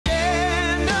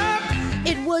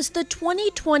was the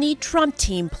 2020 Trump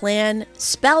team plan,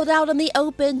 spelled out in the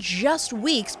open just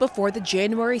weeks before the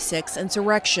January 6th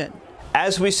insurrection.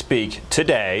 As we speak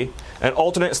today, an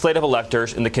alternate slate of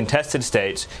electors in the contested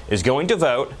states is going to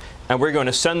vote, and we're going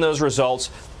to send those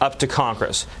results up to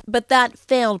Congress. But that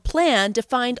failed plan to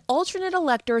find alternate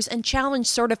electors and challenge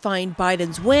certifying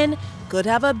Biden's win could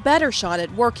have a better shot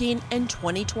at working in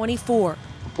 2024.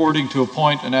 Purporting to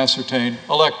appoint and ascertain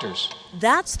electors.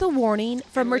 That's the warning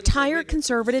from retired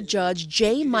conservative judge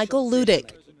J. Michael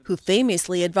Luttig, who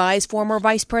famously advised former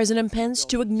Vice President Pence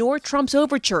to ignore Trump's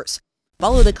overtures,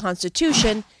 follow the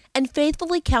Constitution, and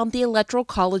faithfully count the Electoral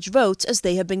College votes as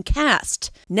they have been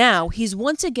cast. Now he's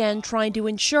once again trying to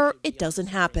ensure it doesn't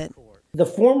happen. The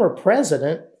former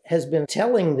president has been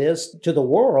telling this to the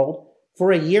world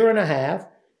for a year and a half,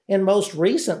 and most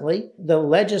recently, the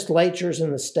legislatures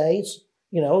in the states,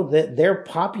 that they're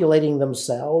populating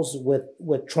themselves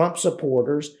with Trump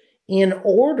supporters in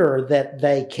order that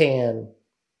they can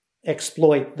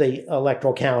exploit the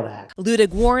Electoral Count Act. Luttig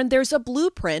warned there's a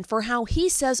blueprint for how he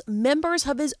says members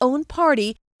of his own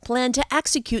party plan to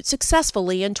execute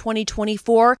successfully in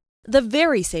 2024, the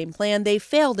very same plan they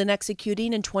failed in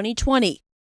executing in 2020,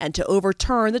 and to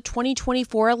overturn the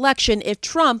 2024 election if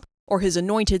Trump or his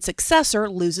anointed successor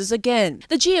loses again.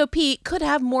 The GOP could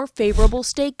have more favorable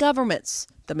state governments.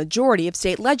 The majority of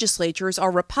state legislatures are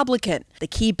Republican. The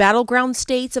key battleground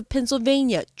states of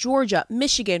Pennsylvania, Georgia,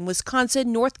 Michigan,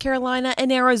 Wisconsin, North Carolina,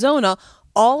 and Arizona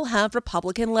all have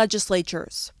Republican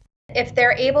legislatures. If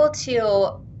they're able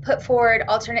to put forward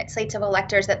alternate slates of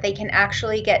electors that they can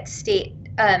actually get state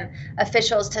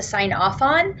officials to sign off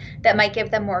on, that might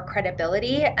give them more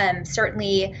credibility.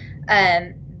 Certainly,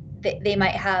 they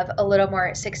might have a little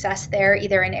more success there,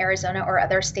 either in Arizona or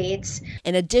other states.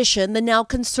 In addition, the now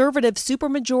conservative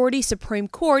supermajority Supreme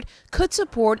Court could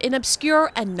support an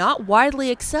obscure and not widely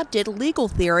accepted legal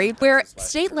theory where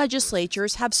state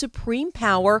legislatures have supreme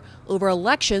power over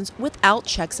elections without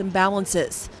checks and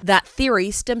balances. That theory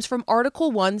stems from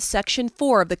Article 1, Section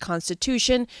 4 of the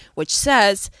Constitution, which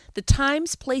says, "The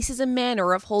times, places, and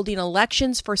manner of holding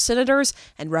elections for senators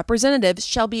and representatives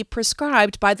shall be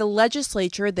prescribed by the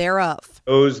legislature thereof."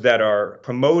 Those that are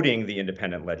promoting the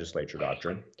independent legislature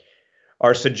doctrine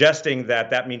are suggesting that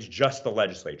that means just the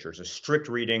legislature. It's a strict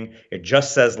reading. It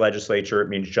just says legislature. It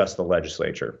means just the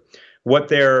legislature. What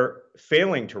they're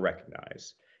failing to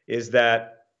recognize is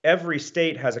that every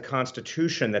state has a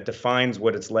constitution that defines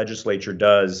what its legislature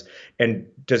does and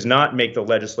does not make the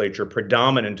legislature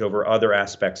predominant over other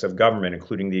aspects of government,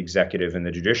 including the executive and the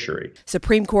judiciary.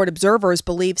 Supreme Court observers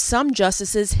believe some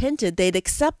justices hinted they'd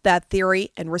accept that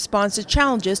theory in response to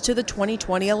challenges to the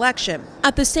 2020 election.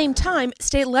 At the same time,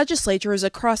 state legislatures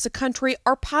across the country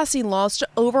are passing laws to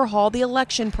overhaul the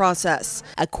election process.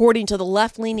 According to the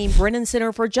left-leaning Brennan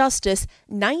Center for Justice,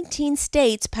 19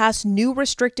 states passed new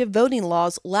restrictive voting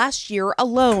laws last year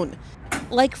alone,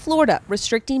 like Florida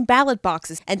restricting ballot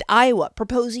boxes and Iowa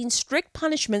proposing strict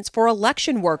punishments for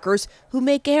election workers who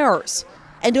make errors.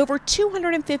 And over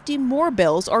 250 more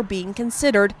bills are being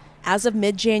considered as of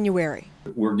mid-January.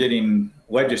 We're getting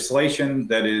legislation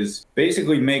that is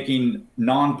basically making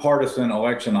nonpartisan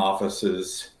election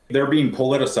offices, they're being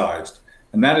politicized.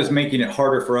 And that is making it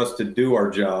harder for us to do our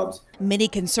jobs. Many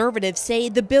conservatives say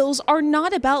the bills are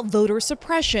not about voter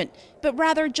suppression, but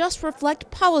rather just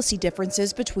reflect policy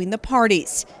differences between the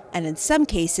parties, and in some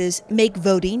cases make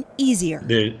voting easier.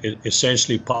 They're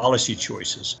essentially policy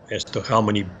choices as to how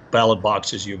many ballot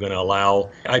boxes you're going to allow.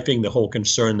 I think the whole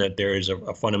concern that there is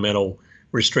a fundamental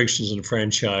restrictions in the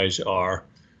franchise are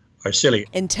silly.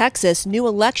 In Texas, new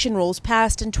election rules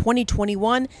passed in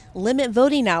 2021 limit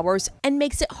voting hours and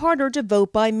makes it harder to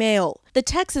vote by mail. The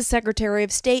Texas Secretary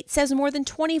of State says more than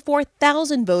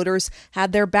 24,000 voters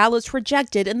had their ballots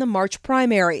rejected in the March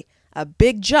primary, a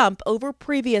big jump over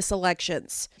previous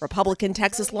elections. Republican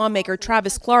Texas lawmaker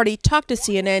Travis Clardy talked to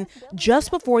CNN just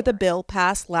before the bill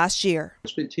passed last year.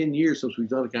 It's been 10 years since we've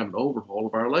done a kind of an overhaul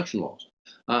of our election laws,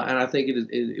 and I think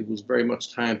it was very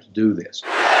much time to do this.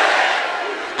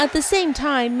 At the same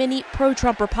time, many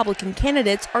pro-Trump Republican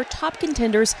candidates are top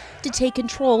contenders to take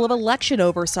control of election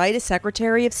oversight as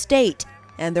Secretary of State.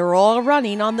 And they're all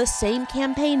running on the same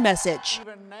campaign message,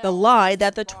 the lie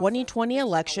that the 2020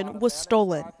 election was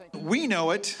stolen. We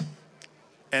know it,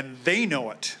 and they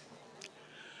know it.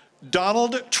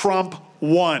 Donald Trump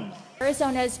won.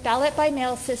 Arizona's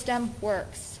ballot-by-mail system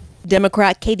works.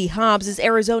 Democrat Katie Hobbs is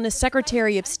Arizona's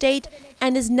Secretary of State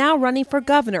and is now running for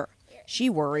governor. She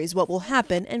worries what will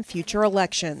happen in future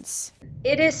elections.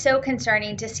 It is so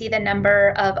concerning to see the number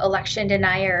of election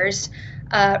deniers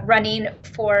running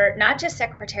for not just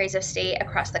secretaries of state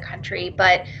across the country,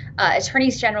 but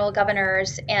attorneys general,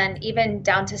 governors, and even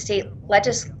down to state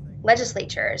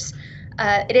legislatures.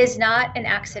 It is not an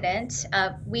accident.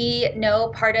 We know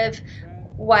part of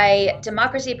why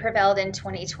democracy prevailed in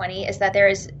 2020 is that there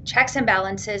is checks and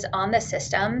balances on the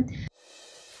system.